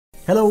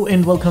Hello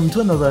and welcome to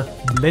another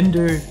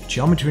Blender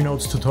Geometry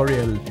Nodes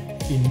tutorial.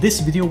 In this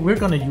video we're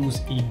gonna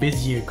use a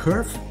Bezier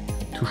curve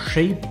to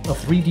shape a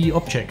 3D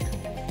object.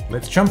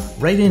 Let's jump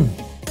right in.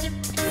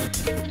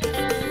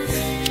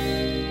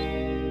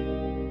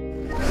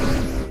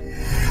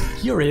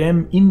 Here I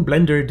am in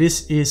Blender.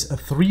 This is a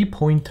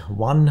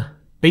 3.1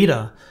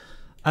 beta.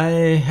 I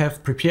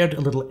have prepared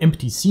a little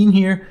empty scene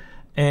here,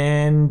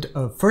 and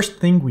first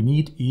thing we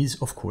need is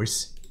of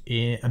course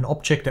an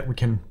object that we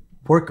can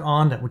work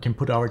on, that we can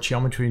put our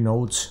geometry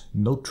nodes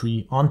node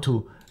tree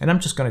onto. And I'm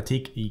just gonna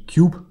take a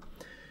cube,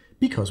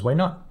 because why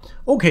not?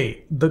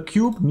 Okay, the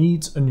cube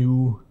needs a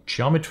new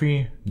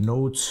geometry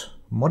nodes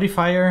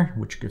modifier,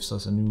 which gives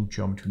us a new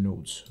geometry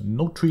nodes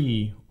node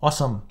tree.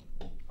 Awesome.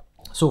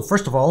 So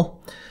first of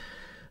all,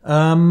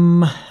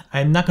 I'm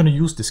not gonna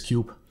use this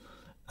cube.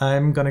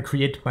 I'm gonna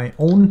create my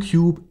own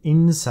cube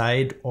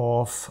inside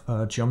of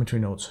geometry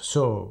nodes.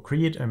 So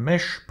create a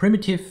mesh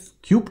primitive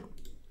cube.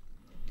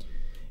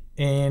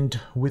 And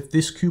with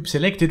this cube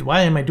selected,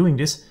 why am I doing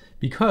this?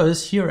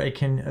 Because here I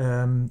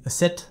can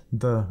set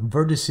the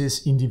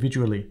vertices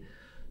individually.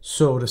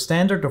 So the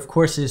standard, of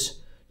course,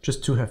 is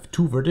just to have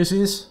 2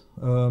 vertices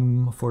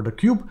for the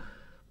cube,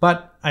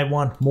 but I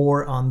want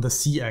more on the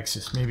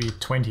Z-axis, maybe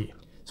 20.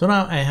 So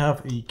now I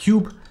have a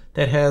cube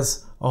that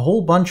has a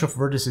whole bunch of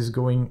vertices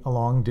going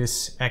along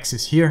this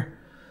axis here.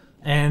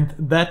 And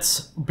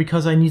that's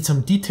because I need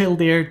some detail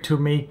there to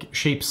make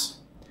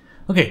shapes.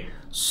 Okay.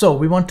 So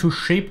we want to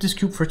shape this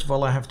cube. First of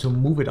all, I have to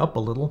move it up a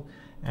little,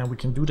 and we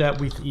can do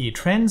that with a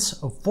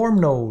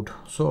transform node.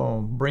 So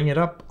bring it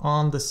up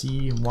on the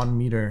Z 1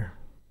 meter.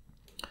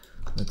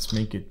 Let's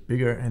make it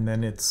bigger, and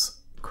then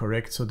it's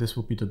correct. So this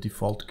will be the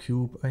default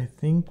cube, I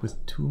think,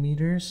 with 2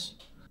 meters.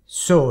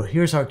 So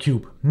here's our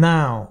cube.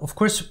 Now, of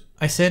course,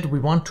 I said we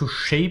want to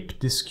shape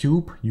this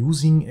cube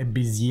using a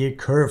Bezier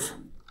curve.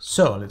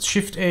 So let's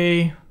Shift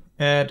A,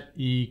 add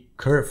a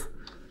curve.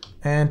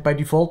 And by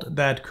default,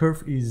 that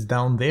curve is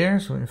down there.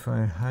 So if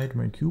I hide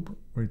my cube,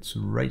 it's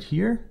right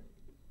here.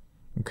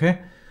 Okay.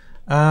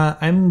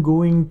 I'm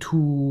going to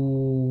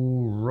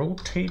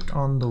rotate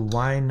on the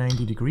Y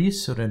 90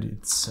 degrees so that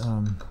it's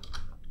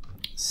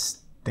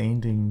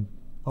standing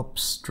up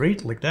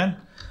straight like that.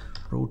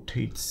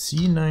 Rotate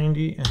Z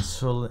 90. And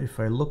so if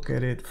I look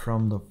at it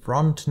from the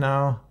front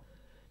now,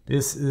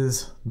 this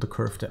is the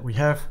curve that we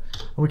have.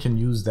 We can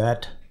use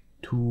that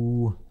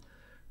to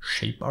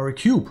shape our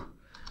cube.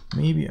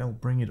 Maybe I'll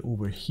bring it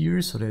over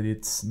here so that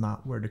it's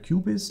not where the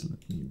cube is.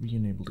 Let me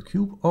re-enable the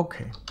cube.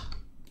 Okay.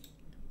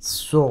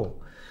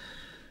 So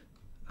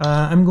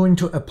I'm going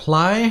to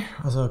apply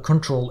as a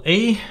Control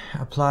A,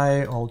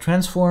 apply all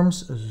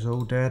transforms so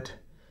that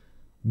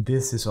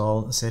this is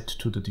all set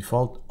to the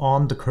default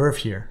on the curve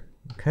here.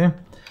 Okay.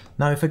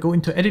 Now if I go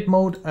into edit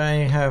mode,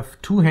 I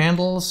have 2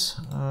 handles,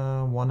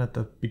 one at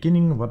the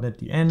beginning, one at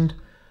the end.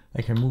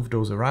 I can move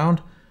those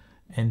around.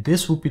 And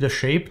this would be the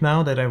shape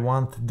now that I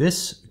want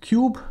this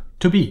cube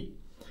to be.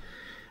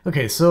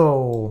 Okay,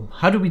 so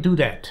how do we do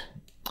that?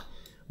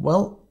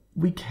 Well,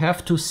 we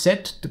have to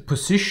set the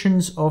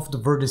positions of the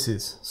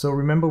vertices. So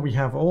remember, we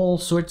have all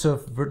sorts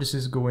of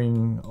vertices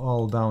going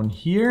all down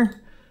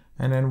here.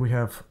 And then we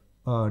have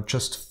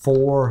just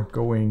 4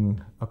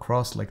 going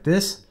across like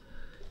this.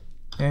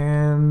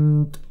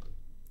 And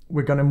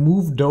we're gonna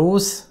move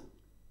those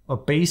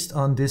based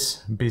on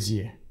this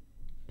Bezier.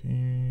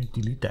 Okay,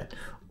 delete that.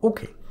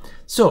 Okay.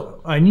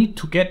 So I need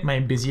to get my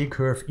Bezier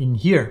curve in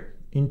here,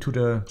 into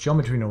the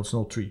geometry nodes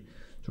node tree.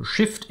 So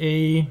Shift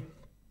A,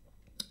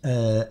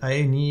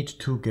 I need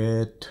to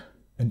get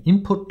an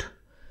input,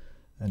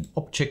 an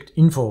object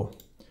info.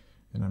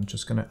 And I'm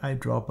just gonna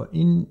eyedropper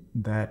in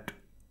that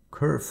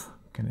curve.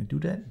 Can I do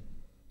that?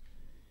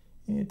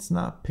 It's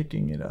not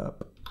picking it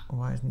up.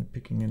 Why isn't it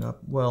picking it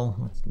up?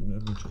 Well,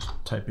 let me just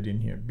type it in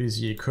here.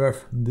 Bezier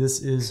curve.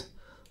 This is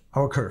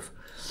our curve.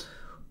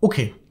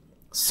 Okay.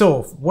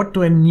 So what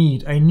do I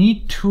need? I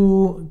need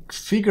to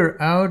figure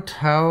out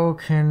how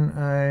can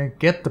I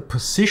get the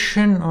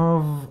position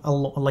of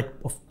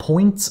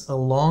points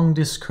along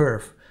this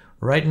curve.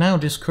 Right now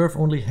this curve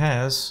only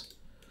has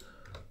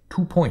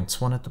 2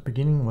 points, one at the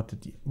beginning,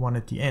 one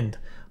at the end.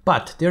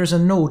 But there's a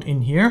node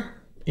in here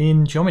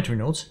in geometry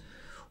nodes,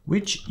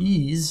 which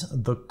is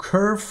the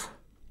curve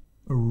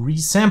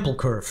resample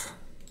curve.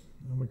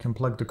 We can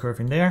plug the curve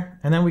in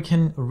there, and then we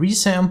can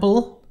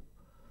resample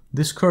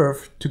this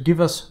curve to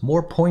give us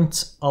more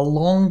points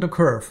along the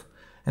curve.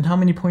 And how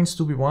many points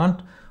do we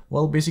want?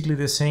 Well, basically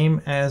the same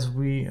as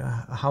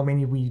how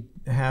many we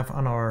have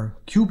on our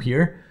cube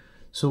here.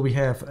 So we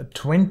have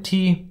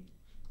 20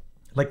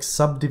 like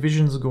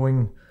subdivisions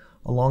going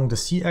along the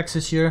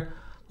Z-axis here.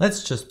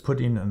 Let's just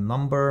put in a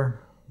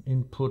number,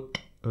 input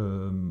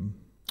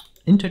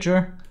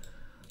integer.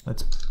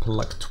 Let's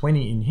plug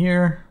 20 in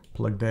here,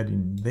 plug that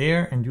in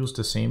there, and use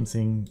the same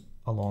thing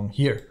along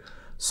here.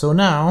 So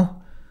now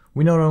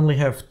we not only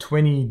have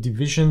 20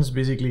 divisions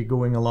basically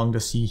going along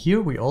the Z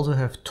here, we also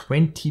have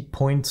 20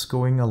 points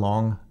going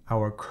along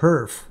our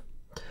curve.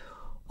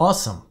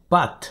 Awesome,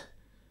 but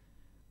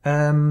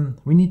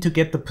we need to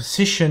get the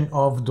position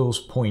of those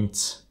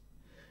points.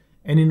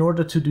 And in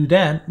order to do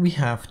that, we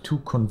have to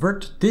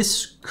convert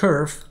this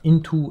curve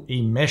into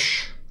a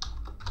mesh.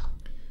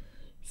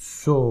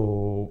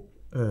 So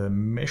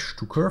mesh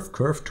to curve,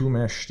 curve to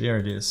mesh, there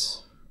it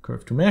is,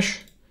 curve to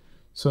mesh.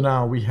 So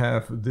now we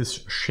have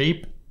this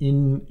shape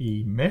in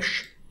a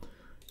mesh.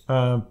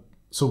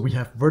 So we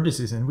have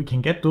vertices and we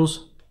can get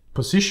those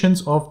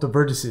positions of the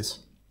vertices.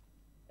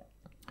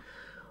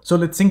 So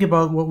let's think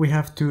about what we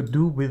have to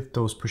do with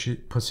those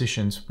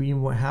positions. We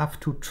will have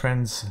to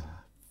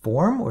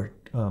transform or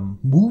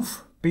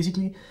move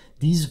basically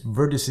these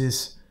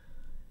vertices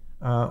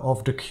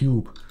of the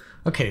cube.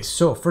 Okay,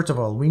 so first of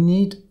all, we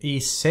need a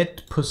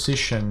set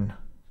position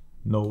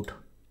node,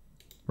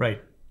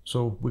 right?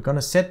 So we're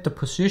gonna set the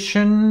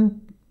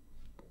position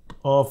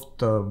of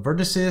the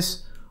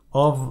vertices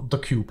of the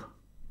cube.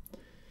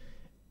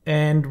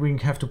 And we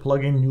have to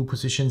plug in new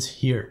positions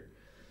here.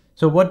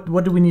 So what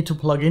do we need to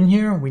plug in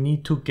here? We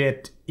need to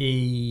get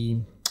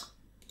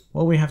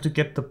we have to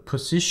get the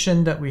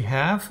position that we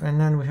have, and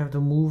then we have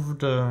to move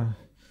the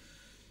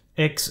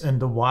X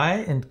and the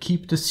Y and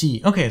keep the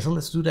C. Okay, so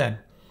let's do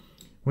that.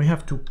 We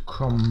have to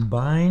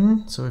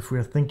combine. So if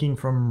we're thinking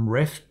from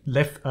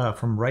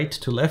from right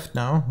to left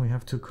now, we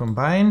have to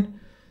combine,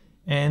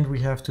 and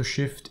we have to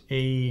shift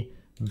a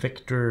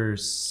vector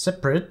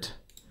separate.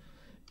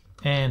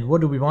 And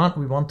what do we want?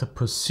 We want the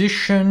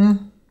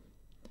position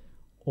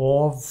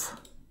of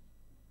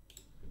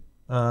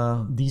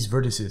these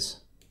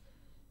vertices.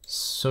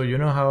 So you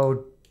know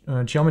how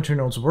geometry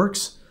nodes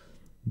works.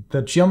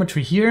 The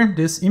geometry here,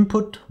 this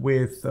input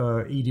with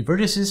 80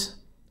 vertices,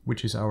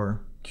 which is our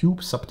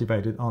cube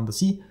subdivided on the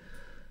C,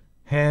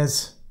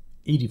 has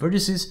 80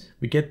 vertices.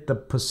 We get the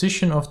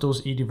position of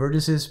those 80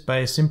 vertices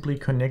by simply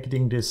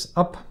connecting this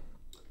up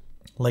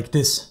like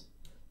this.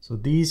 So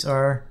these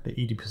are the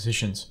 80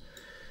 positions.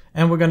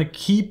 And we're going to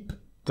keep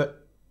the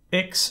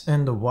X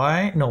and the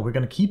Y. No, we're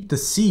going to keep the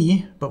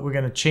C, but we're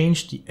going to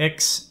change the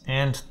X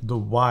and the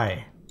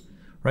Y.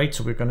 Right,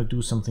 so we're going to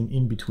do something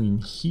in between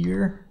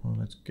here. Well,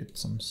 let's get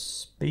some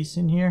space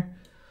in here.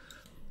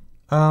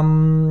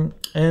 And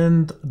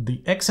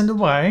the X and the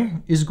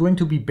Y is going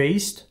to be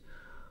based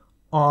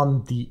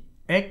on the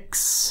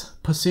X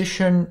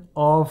position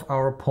of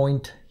our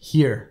point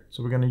here.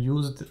 So we're going to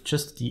use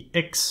just the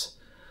X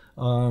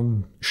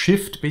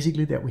shift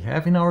basically that we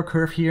have in our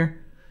curve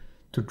here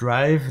to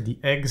drive the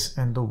X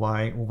and the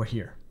Y over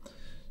here.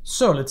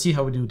 So let's see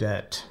how we do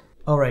that.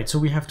 All right, so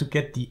we have to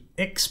get the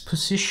X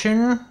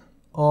position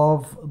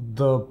of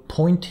the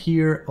point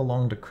here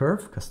along the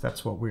curve, because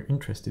that's what we're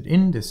interested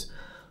in, this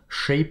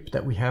shape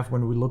that we have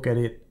when we look at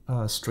it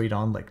straight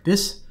on like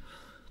this.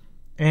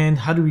 And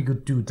how do we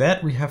do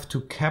that? We have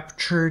to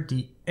capture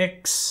the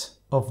X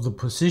of the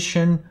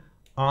position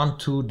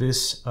onto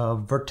this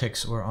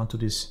vertex or onto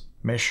this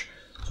mesh.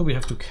 So we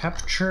have to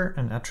capture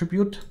an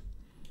attribute,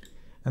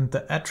 and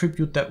the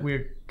attribute that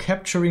we're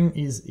capturing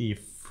is a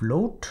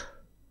float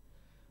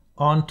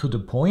onto the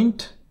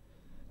point.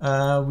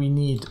 We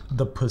need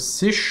the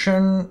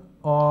position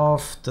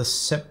of the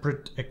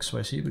separate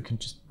XYZ. We can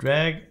just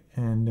drag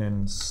and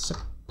then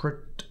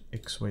separate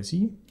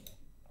XYZ.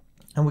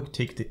 And we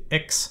take the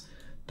X.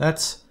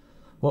 That's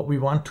what we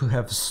want to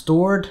have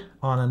stored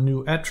on a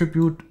new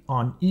attribute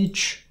on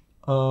each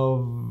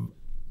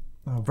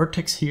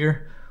vertex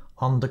here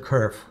on the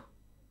curve.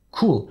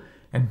 Cool.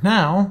 And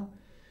now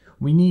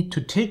we need to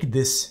take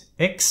this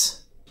X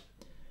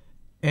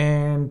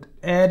and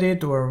add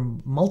it or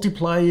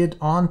multiply it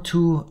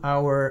onto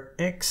our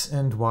X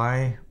and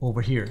Y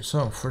over here.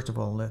 So first of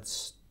all,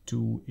 let's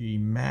do a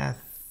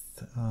math.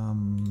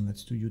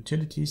 Let's do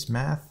utilities,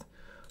 math,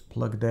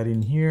 plug that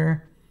in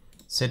here,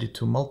 set it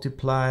to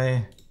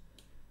multiply,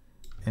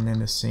 and then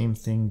the same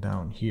thing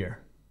down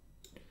here.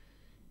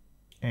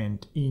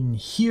 And in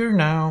here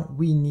now,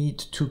 we need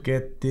to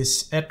get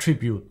this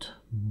attribute,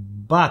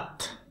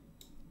 but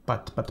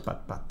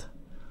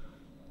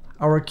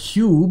our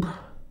cube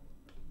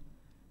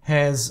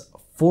has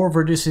 4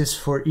 vertices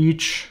for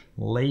each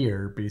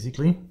layer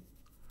basically.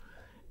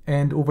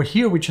 And over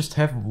here we just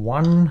have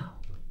 1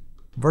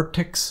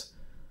 vertex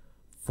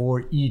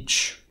for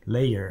each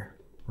layer,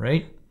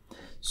 right?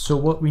 So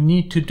what we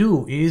need to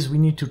do is we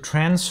need to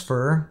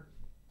transfer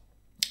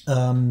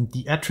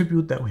the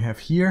attribute that we have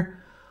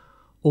here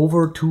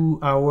over to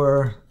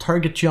our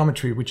target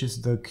geometry, which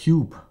is the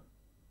cube.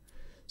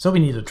 So we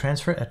need a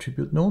transfer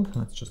attribute node.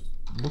 Let's just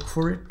look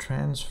for it.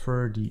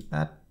 Transfer the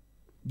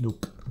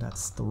nope,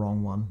 that's the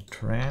wrong one.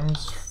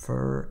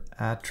 Transfer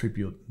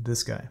attribute,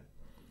 this guy.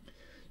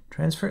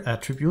 Transfer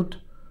attribute.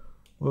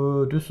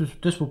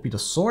 This will be the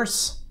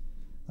source.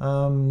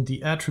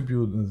 The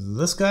attribute is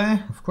this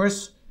guy, of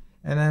course.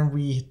 And then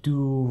we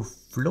do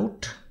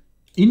float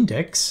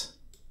index,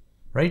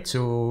 right?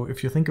 So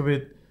if you think of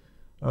it,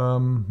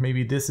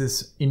 maybe this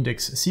is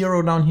index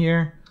 0 down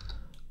here,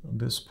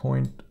 this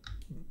point,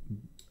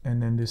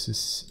 and then this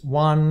is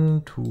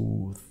 1,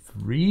 2,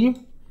 3.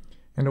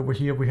 And over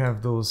here we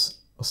have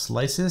those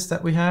slices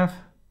that we have.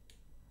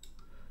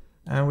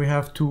 And we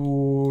have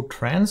to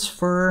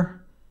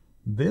transfer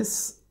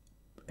this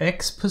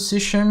X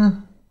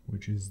position,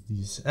 which is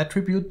this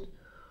attribute,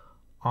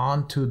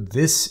 onto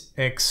this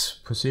X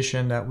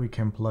position that we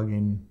can plug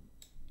in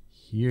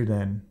here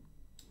then.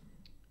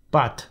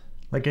 But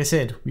like I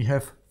said, we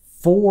have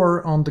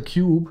 4 on the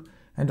cube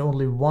and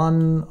only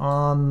 1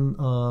 on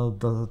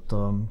the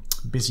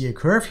Bezier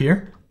curve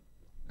here.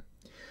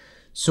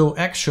 So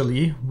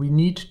actually we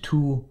need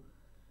to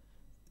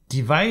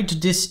divide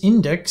this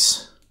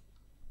index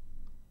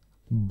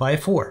by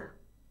 4.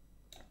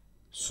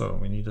 So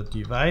we need to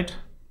divide,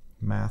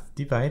 math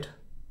divide,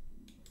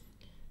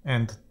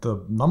 and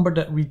the number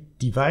that we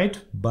divide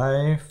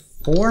by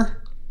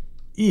 4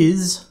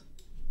 is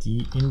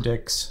the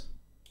index,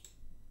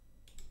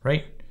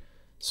 right?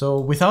 So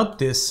without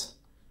this,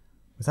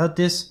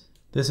 this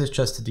is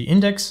just the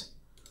index.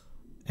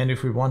 And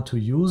if we want to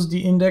use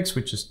the index,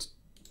 we just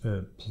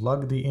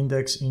plug the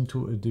index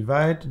into a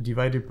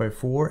divided by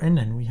 4, and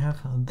then we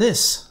have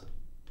this.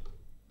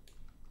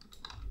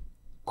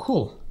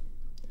 Cool.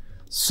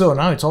 So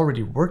now it's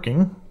already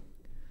working.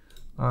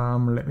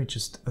 Let me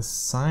just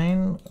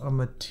assign a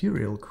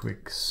material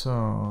quick.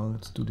 So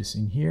let's do this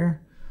in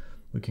here.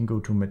 We can go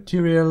to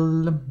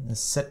material,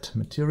 set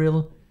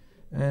material,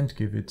 and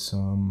give it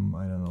some,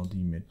 I don't know, the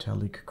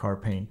metallic car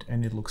paint,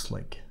 and it looks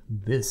like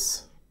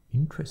this.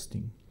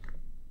 Interesting.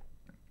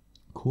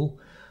 Cool.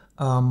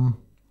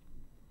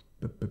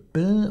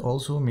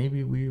 Also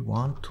maybe we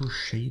want to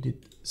shade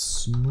it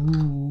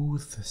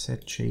smooth.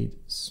 Set shade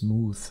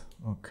smooth.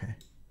 Okay.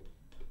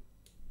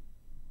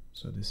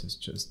 So this is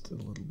just a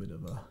little bit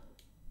of a,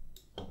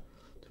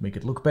 to make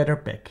it look better,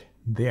 back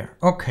there.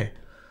 Okay.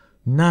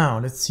 Now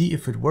let's see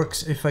if it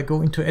works. If I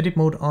go into edit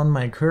mode on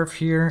my curve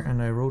here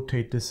and I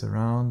rotate this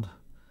around,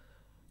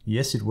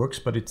 yes, it works,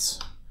 but it's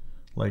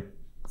like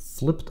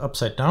flipped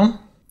upside down.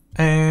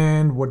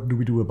 And what do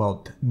we do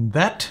about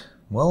that?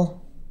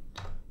 Well,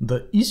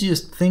 the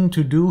easiest thing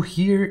to do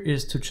here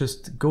is to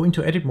just go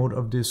into edit mode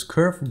of this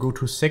curve, go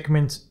to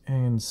segments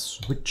and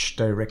switch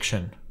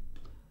direction.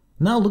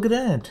 Now look at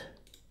that.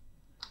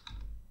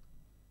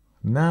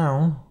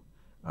 Now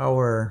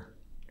our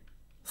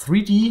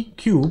 3D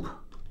cube,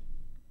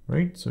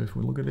 right? So if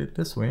we look at it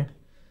this way,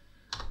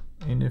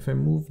 and if I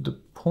move the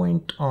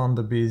point on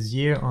the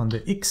Bezier on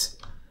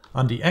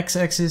the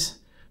x-axis,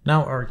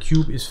 now our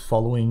cube is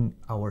following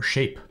our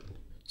shape.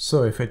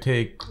 So if I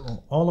take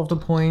all of the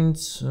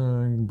points,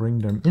 bring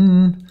them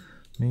in,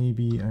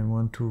 maybe I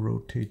want to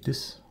rotate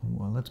this.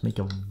 Well, let's make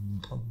a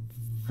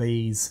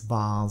vase.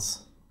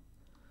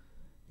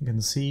 You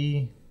can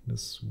see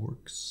this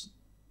works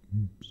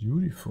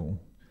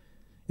beautiful.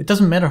 It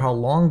doesn't matter how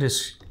long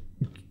this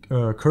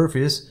curve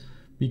is,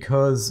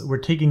 because we're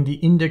taking the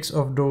index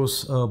of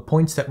those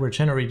points that we're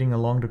generating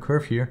along the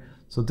curve here.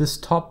 So this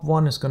top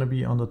one is going to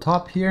be on the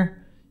top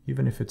here,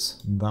 even if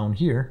it's down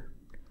here.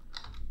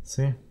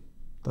 See,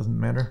 doesn't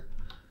matter.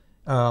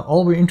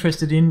 All we're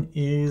interested in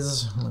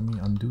is, let me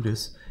undo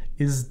this,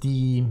 is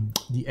the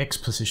X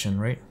position,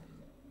 right?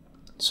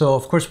 So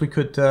of course we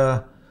could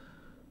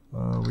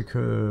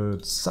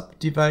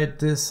subdivide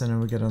this, and then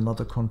we get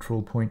another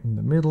control point in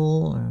the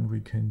middle, and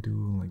we can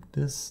do like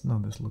this. Now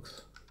this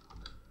looks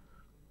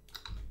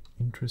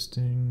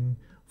interesting.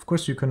 Of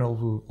course you can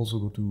also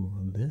go to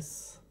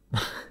this.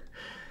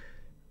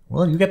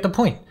 Well, you get the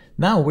point.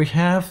 Now we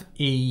have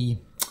a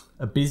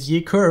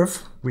Bezier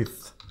curve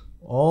with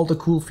all the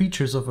cool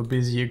features of a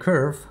Bezier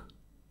curve,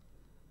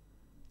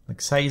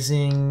 like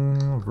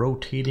sizing,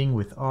 rotating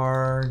with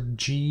R,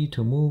 G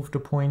to move the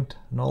point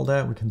and all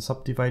that. We can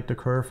subdivide the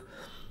curve.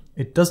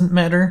 It doesn't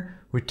matter.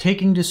 We're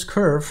taking this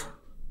curve,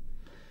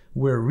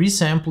 we're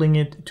resampling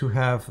it to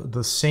have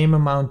the same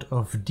amount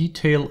of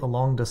detail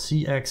along the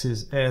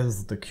z-axis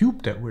as the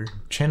cube that we're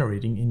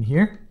generating in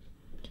here.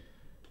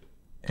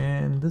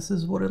 And this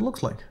is what it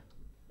looks like.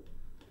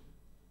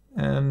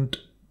 And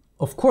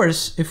of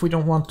course, if we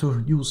don't want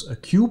to use a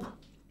cube,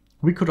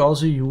 we could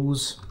also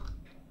use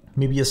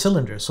maybe a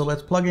cylinder. So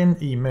let's plug in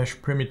a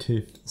mesh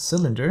primitive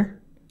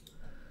cylinder.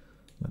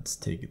 Let's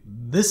take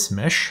this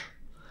mesh.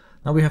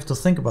 Now we have to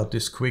think about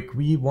this quick.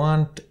 We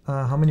want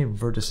how many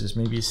vertices?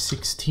 Maybe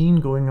 16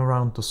 going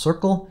around the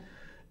circle.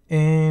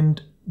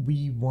 And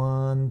we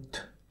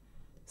want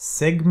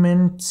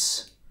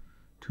segments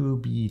to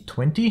be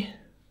 20,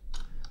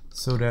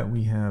 so that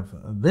we have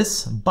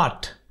this.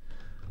 But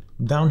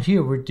down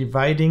here we're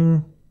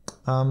dividing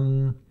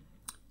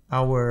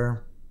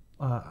our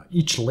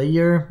each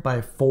layer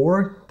by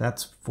 4.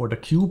 That's for the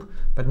cube.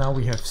 But now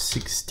we have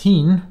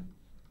 16,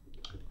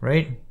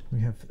 right?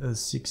 We have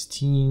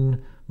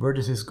 16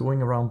 vertices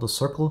going around the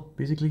circle,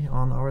 basically,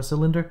 on our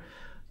cylinder.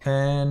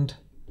 And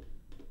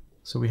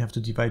so we have to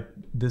divide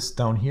this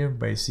down here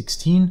by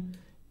 16.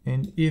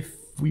 And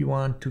if we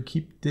want to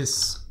keep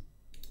this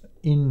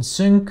in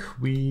sync,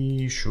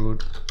 we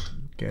should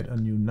get a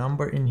new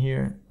number in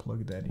here,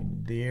 plug that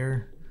in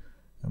there,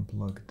 and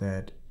plug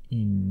that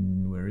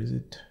in, where is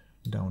it?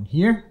 Down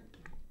here.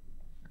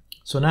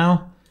 So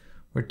now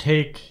we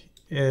take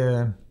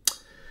a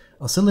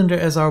cylinder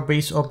as our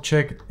base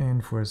object,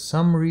 and for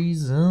some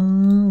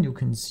reason you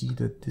can see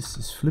that this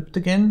is flipped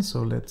again.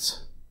 So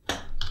let's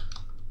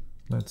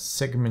Let's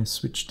segment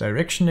switch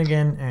direction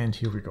again, and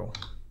here we go.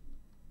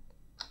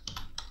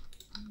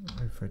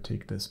 If I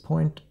take this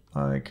point,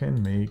 I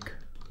can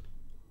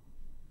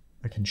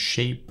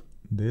shape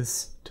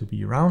this to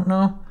be round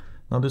now.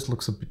 Now this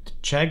looks a bit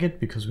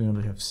jagged because we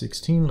only have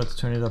 16. Let's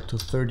turn it up to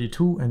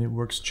 32 and it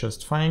works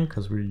just fine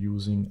because we're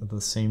using the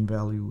same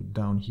value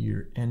down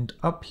here and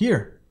up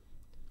here.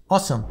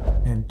 Awesome.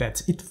 And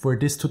that's it for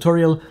this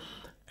tutorial.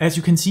 As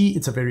you can see,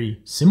 it's a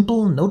very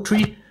simple node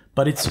tree,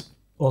 but it's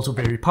also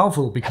very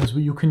powerful because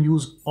you can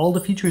use all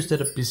the features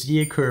that a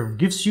Bezier curve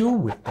gives you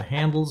with the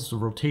handles, the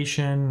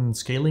rotation,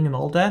 scaling and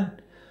all that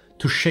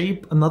to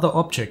shape another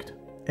object.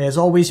 As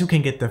always, you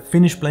can get the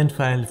finished blend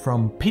file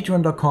from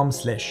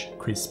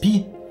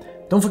patreon.com/chrisp.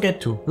 Don't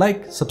forget to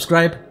like,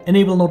 subscribe,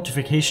 enable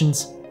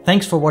notifications.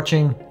 Thanks for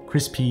watching.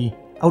 Chris P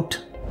out.